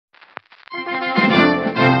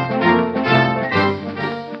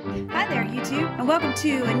welcome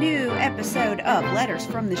to a new episode of Letters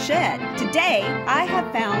from the Shed. Today, I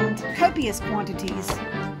have found copious quantities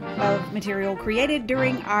of material created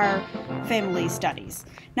during our family studies.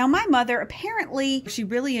 Now, my mother, apparently, she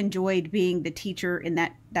really enjoyed being the teacher in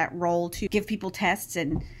that role to give people tests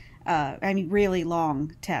and really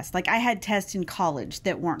long tests. Like, I had tests in college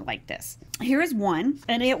that weren't like this. Here is one,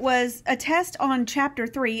 and it was a test on chapter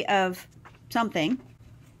 3 of something.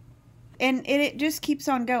 And it just keeps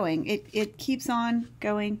on going. It keeps on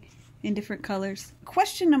going in different colors.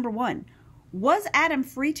 Question number 1. Was Adam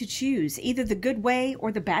free to choose either the good way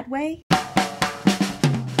or the bad way?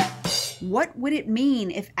 What would it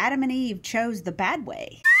mean if Adam and Eve chose the bad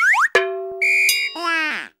way?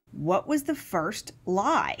 What was the first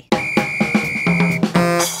lie?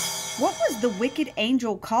 What was the wicked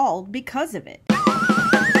angel called because of it?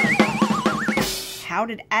 How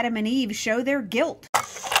did Adam and Eve show their guilt?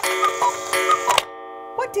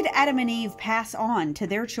 What did Adam and Eve pass on to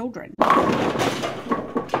their children?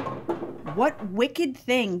 What wicked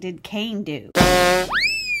thing did Cain do?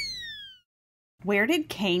 Where did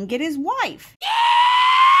Cain get his wife?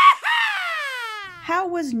 How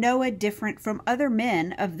was Noah different from other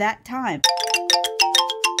men of that time?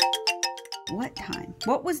 What time?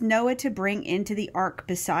 What was Noah to bring into the ark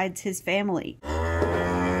besides his family?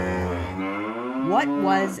 What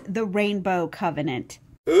was the rainbow covenant?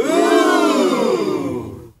 Ooh!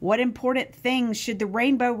 What important things should the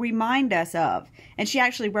rainbow remind us of? And she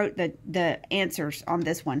actually wrote the answers on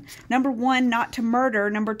this one. Number 1, not to murder.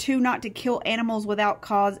 Number 2, not to kill animals without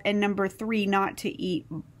cause. And number 3, not to eat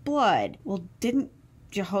blood. Well, didn't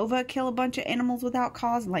Jehovah kill a bunch of animals without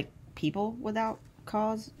cause? Like people without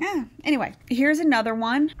cause? Yeah. Anyway, here's another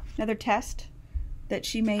one. Another test that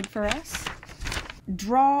she made for us.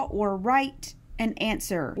 Draw or write an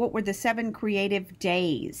answer. What were the 7 creative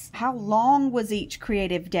days? How long was each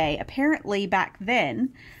creative day? Apparently back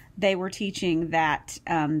then they were teaching that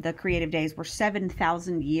the creative days were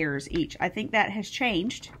 7,000 years each. I think that has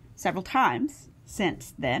changed several times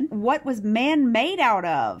since then. What was man made out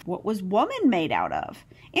of? What was woman made out of?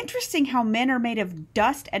 Interesting how men are made of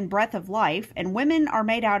dust and breath of life and women are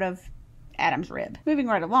made out of Adam's rib. Moving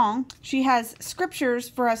right along, she has scriptures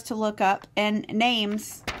for us to look up and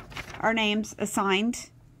names. Our names assigned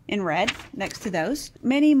in red next to those.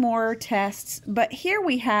 Many more tests, but here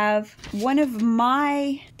we have one of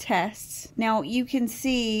my tests. Now you can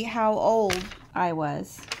see how old I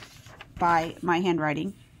was by my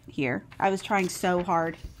handwriting here. I was trying so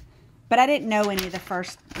hard, but I didn't know any of the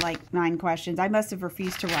first 9 questions. I must have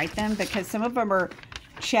refused to write them because some of them are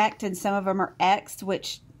checked and some of them are X'd,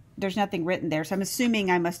 which there's nothing written there. So I'm assuming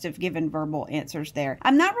I must have given verbal answers there.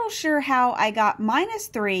 I'm not real sure how I got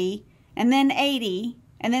 -3 and then 80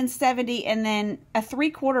 and then 70 and then a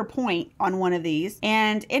 3/4 point on one of these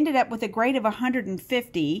and ended up with a grade of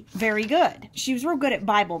 150. Very good. She was real good at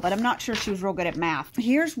Bible, but I'm not sure she was real good at math.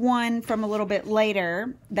 Here's one from a little bit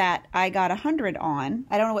later that I got 100 on.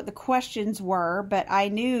 I don't know what the questions were, but I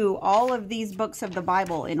knew all of these books of the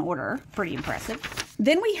Bible in order. Pretty impressive.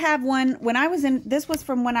 Then we have one this was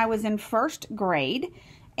from when I was in 1st grade.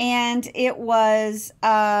 And it was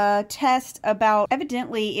a test about,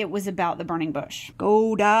 evidently it was about the burning bush.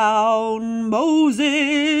 Go down,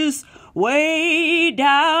 Moses, way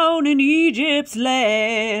down in Egypt's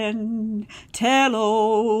land. Tell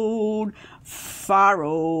old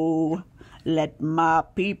Pharaoh, let my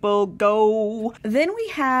people go. Then we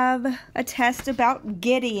have a test about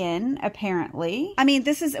Gideon, apparently. I mean,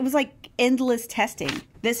 it was like endless testing.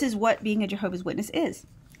 This is what being a Jehovah's Witness is.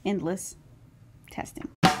 Endless testing.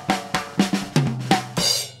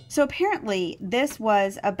 So apparently this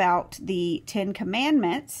was about the 10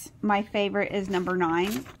 commandments. My favorite is number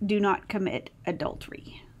 9, do not commit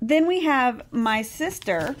adultery. Then we have my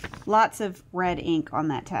sister, lots of red ink on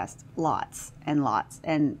that test, lots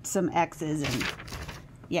and some X's, and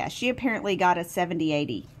yeah, she apparently got a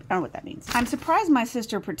 70/80. I don't know what that means. I'm surprised my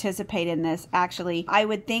sister participated in this. Actually, I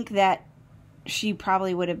would think that she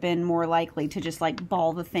probably would have been more likely to just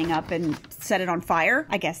ball the thing up and set it on fire.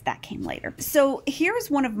 I guess that came later. So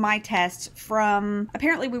here's one of my tests from,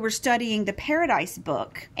 apparently we were studying the Paradise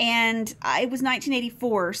book, and it was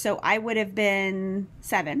 1984, so I would have been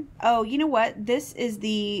 7. Oh, you know what? This is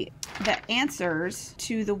the answers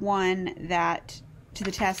to the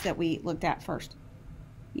test that we looked at first.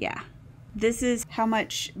 Yeah. This is how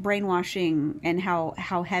much brainwashing and how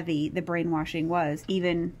heavy the brainwashing was,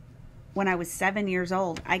 even when I was 7 years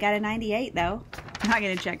old. I got a 98 though. I'm not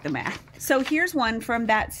going to check the math. So here's one from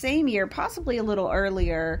that same year, possibly a little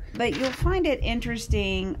earlier, but you'll find it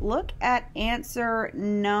interesting. Look at answer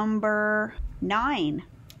number 9.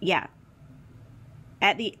 Yeah.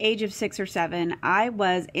 At the age of 6 or 7, I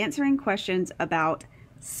was answering questions about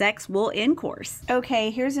sexual intercourse. Okay,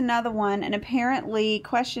 here's another one. And apparently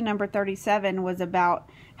question number 37 was about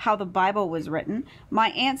how the Bible was written. My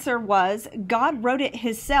answer was, God wrote it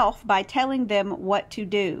himself by telling them what to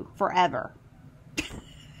do forever.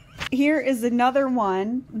 Here is another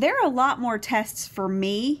one. There are a lot more tests for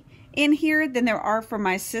me in here than there are for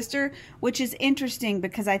my sister, which is interesting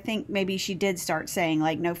because I think maybe she did start saying,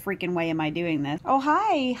 like, no freaking way am I doing this. Oh,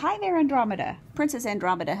 hi. Hi there, Andromeda. Princess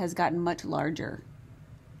Andromeda has gotten much larger.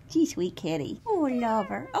 She's sweet kitty. Oh, love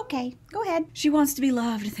her. Okay, go ahead. She wants to be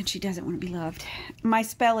loved, and then she doesn't want to be loved. My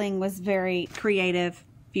spelling was very creative,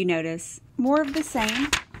 if you notice. More of the same.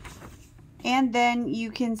 And then you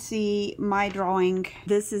can see my drawing.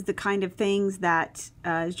 This is the kind of things that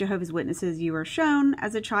as Jehovah's Witnesses you are shown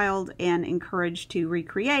as a child and encouraged to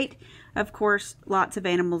recreate. Of course, lots of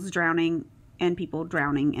animals drowning and people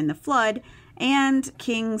drowning in the flood. And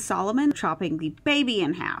King Solomon chopping the baby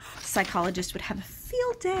in half. Psychologists would have a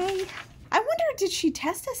field day. I wonder, did she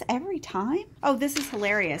test us every time? Oh, this is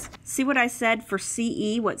hilarious. See what I said for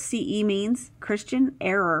CE, what CE means? Christian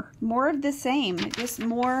error. More of the same, just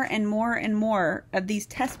more and more and more of these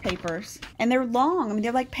test papers. And they're long, I mean,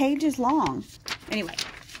 they're like pages long. Anyway,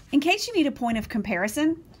 in case you need a point of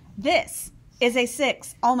comparison, this is a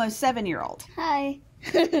 6, almost 7-year-old. Hi.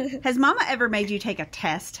 Has Mama ever made you take a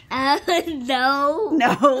test? No.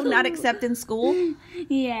 No, not except in school?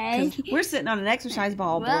 Yes. We're sitting on an exercise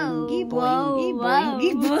ball. Whoa, Boingy, whoa,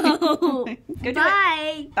 boingy, boingy, whoa. boingy. Go do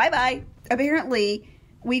Bye. it. Bye-bye. Apparently,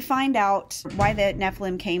 we find out why the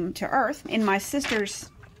Nephilim came to Earth. In my sister's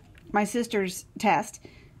test,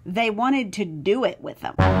 they wanted to do it with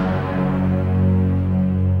them.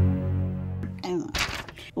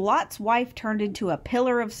 Lot's wife turned into a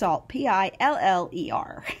pillar of salt.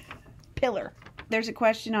 P-I-L-L-E-R. Pillar. There's a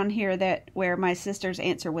question on here where my sister's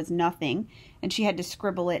answer was nothing, and she had to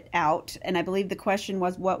scribble it out. And I believe the question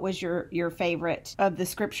was, what was your favorite of the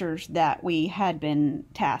scriptures that we had been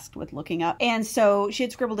tasked with looking up? And so she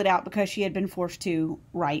had scribbled it out because she had been forced to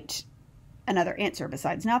write another answer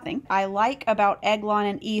besides nothing. I like about Eglon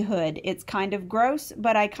and Ehud. It's kind of gross,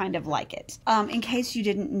 but I kind of like it. In case you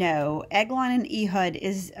didn't know, Eglon and Ehud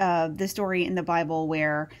is the story in the Bible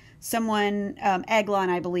where someone, Eglon,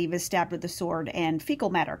 I believe, is stabbed with a sword and fecal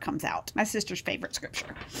matter comes out. My sister's favorite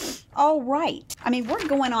scripture. All right. I mean, we're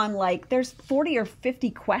going on like there's 40 or 50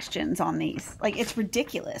 questions on these. Like, it's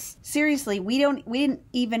ridiculous. Seriously, we didn't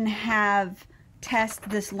even have tests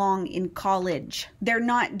this long in college. They're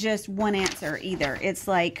not just one answer either. It's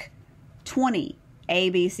like 20 A,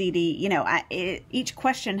 B, C, D. You know, each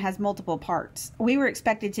question has multiple parts. We were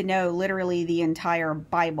expected to know literally the entire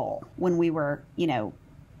Bible when we were,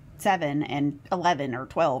 7 and 11 or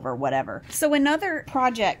 12 or whatever. So another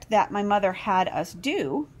project that my mother had us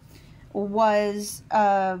do was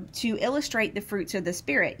to illustrate the fruits of the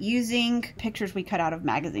Spirit using pictures we cut out of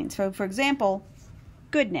magazines. So, for example,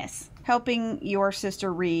 goodness. Helping your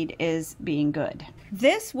sister read is being good.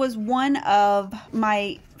 This was one of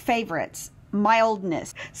my favorites.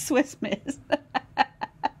 Mildness. Swiss Miss.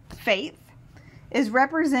 Faith is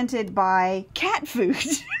represented by cat food.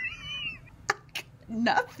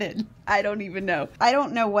 Nothing. I don't even know. I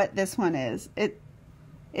don't know what this one is.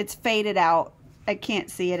 It's faded out. I can't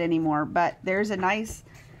see it anymore, but there's a nice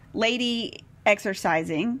lady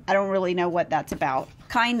exercising. I don't really know what that's about.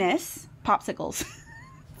 Kindness. Popsicles.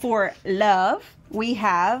 For love, we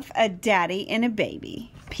have a daddy and a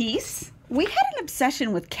baby. Peace. We had an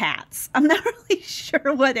obsession with cats. I'm not really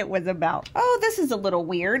sure what it was about. Oh, this is a little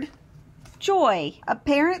weird. Joy.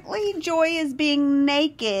 Apparently, Joy is being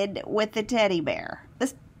naked with a teddy bear.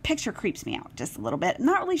 This picture creeps me out just a little bit. I'm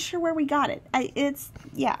not really sure where we got it. It's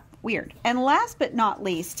weird. And last but not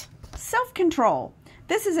least, self-control.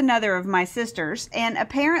 This is another of my sisters, and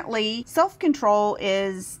apparently self-control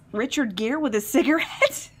is Richard Gere with a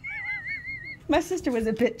cigarette. My sister was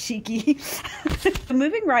a bit cheeky.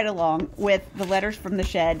 Moving right along with the letters from the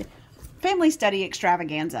shed, family study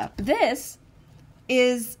extravaganza. This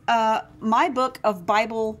is my book of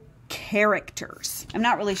Bible characters. I'm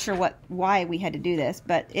not really sure why we had to do this,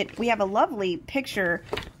 but we have a lovely picture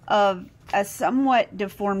of a somewhat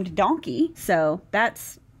deformed donkey, so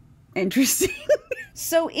that's interesting.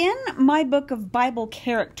 So in my book of Bible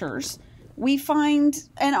characters, we find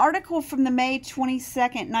an article from the May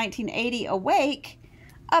 22nd, 1980 Awake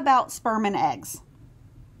about sperm and eggs.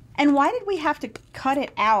 And why did we have to cut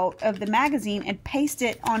it out of the magazine and paste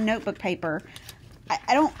it on notebook paper?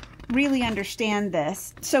 I don't really understand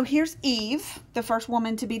this. So here's Eve, the first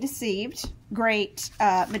woman to be deceived. Great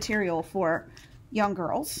material for young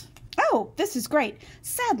girls. Oh, this is great.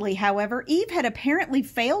 Sadly, however, Eve had apparently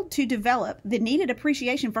failed to develop the needed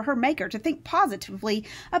appreciation for her maker to think positively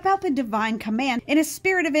about the divine command. In a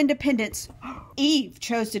spirit of independence, Eve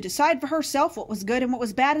chose to decide for herself what was good and what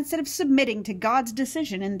was bad instead of submitting to God's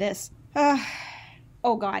decision in this.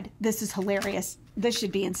 Oh God, this is hilarious. This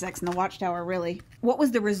should be in Sex in the Watchtower, really. What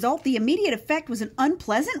was the result? The immediate effect was an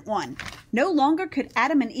unpleasant one. No longer could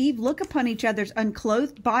Adam and Eve look upon each other's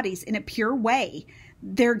unclothed bodies in a pure way.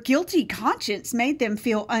 Their guilty conscience made them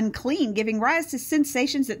feel unclean, giving rise to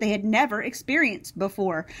sensations that they had never experienced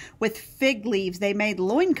before. With fig leaves, they made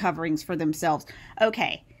loin coverings for themselves.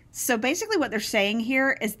 Okay, so basically what they're saying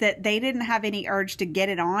here is that they didn't have any urge to get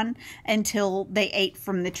it on until they ate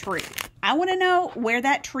from the tree. I want to know where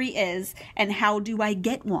that tree is and how do I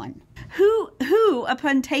get one? Who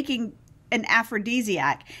upon taking an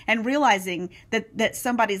aphrodisiac and realizing that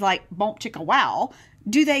somebody's like, bump chicka wow,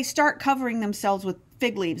 do they start covering themselves with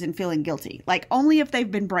fig leaves and feeling guilty? Like, only if they've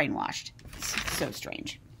been brainwashed. So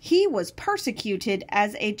strange. He was persecuted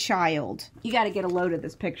as a child. You got to get a load of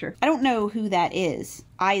this picture. I don't know who that is.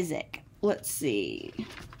 Isaac. Let's see.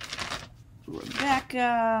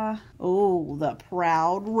 Rebecca. Oh, the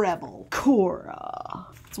proud rebel. Korah.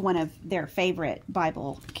 It's one of their favorite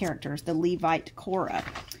Bible characters, the Levite Korah.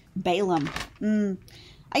 Balaam.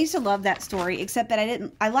 I used to love that story, except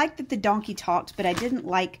that I liked that the donkey talked, but I didn't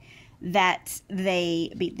like that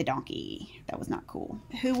they beat the donkey. That was not cool.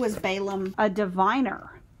 Who was Balaam? A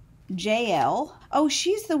diviner. Jael. Oh,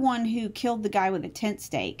 she's the one who killed the guy with a tent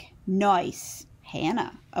stake. Nice.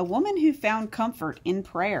 Hannah. A woman who found comfort in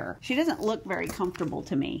prayer. She doesn't look very comfortable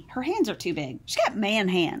to me. Her hands are too big. She's got man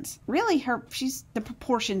hands. Really, the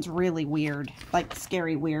proportions really weird. Like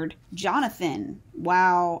scary weird. Jonathan.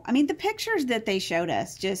 Wow. I mean, the pictures that they showed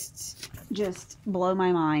us just blow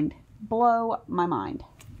my mind. Blow my mind.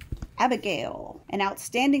 Abigail. An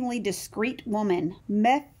outstandingly discreet woman.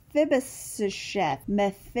 Mephibosheth,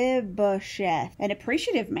 an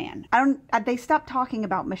appreciative man. They stopped talking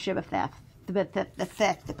about Mephibosheth. I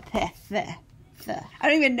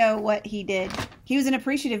don't even know what he did. He was an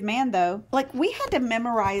appreciative man, though. Like, we had to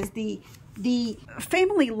memorize the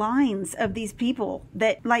family lines of these people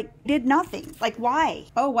that, like, did nothing. Like, why?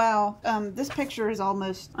 Oh, wow. This picture is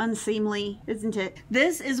almost unseemly, isn't it?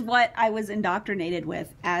 This is what I was indoctrinated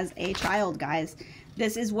with as a child, guys.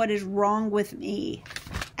 This is what is wrong with me.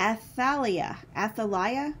 Athaliah.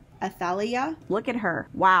 Look at her.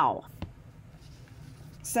 Wow.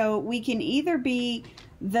 So we can either be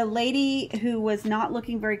the lady who was not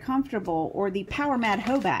looking very comfortable or the power mad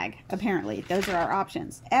hoe bag, apparently. Those are our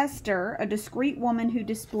options. Esther, a discreet woman who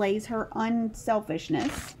displays her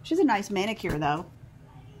unselfishness. She's a nice manicure, though.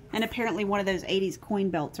 And apparently one of those 80s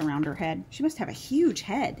coin belts around her head. She must have a huge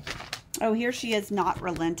head. Oh, here she is, not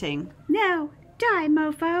relenting. No, die,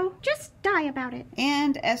 mofo. Just die about it.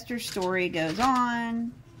 And Esther's story goes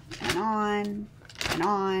on and on and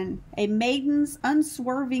on. A maiden's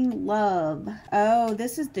unswerving love. Oh,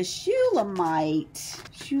 this is the Shulamite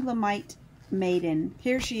maiden.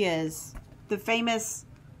 Here she is, the famous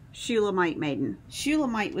Shulamite maiden.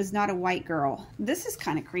 Shulamite was not a white girl. This is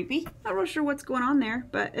kind of creepy. Not real sure what's going on there,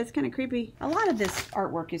 but it's kind of creepy. A lot of this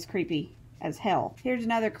artwork is creepy as hell. Here's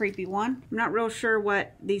another creepy one. I'm not real sure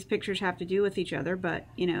what these pictures have to do with each other, but,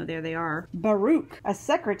 you know, there they are. Baruch, a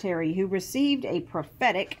secretary who received a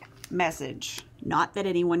prophetic message. Not that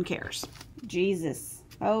anyone cares. Jesus.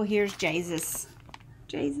 Oh, here's Jesus.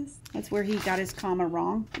 Jesus. That's where he got his comma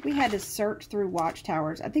wrong. We had to search through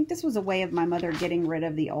watchtowers. I think this was a way of my mother getting rid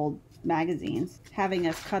of the old magazines, having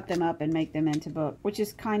us cut them up and make them into books, which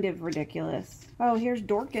is kind of ridiculous. Oh, here's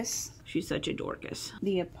Dorcas. She's such a Dorcas.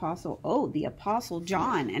 The Apostle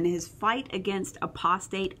John and his fight against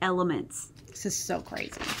apostate elements. This is so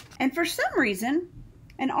crazy. And for some reason,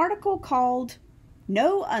 an article called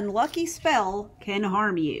 "No Unlucky Spell Can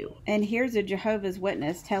Harm You." And here's a Jehovah's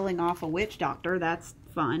Witness telling off a witch doctor. That's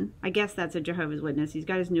fun. I guess that's a Jehovah's Witness. He's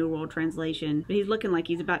got his New World Translation, but he's looking like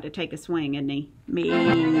he's about to take a swing, isn't he?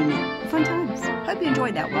 Mean. Fun times. Hope you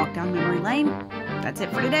enjoyed that walk down memory lane. That's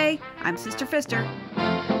it for today. I'm Sister Fister.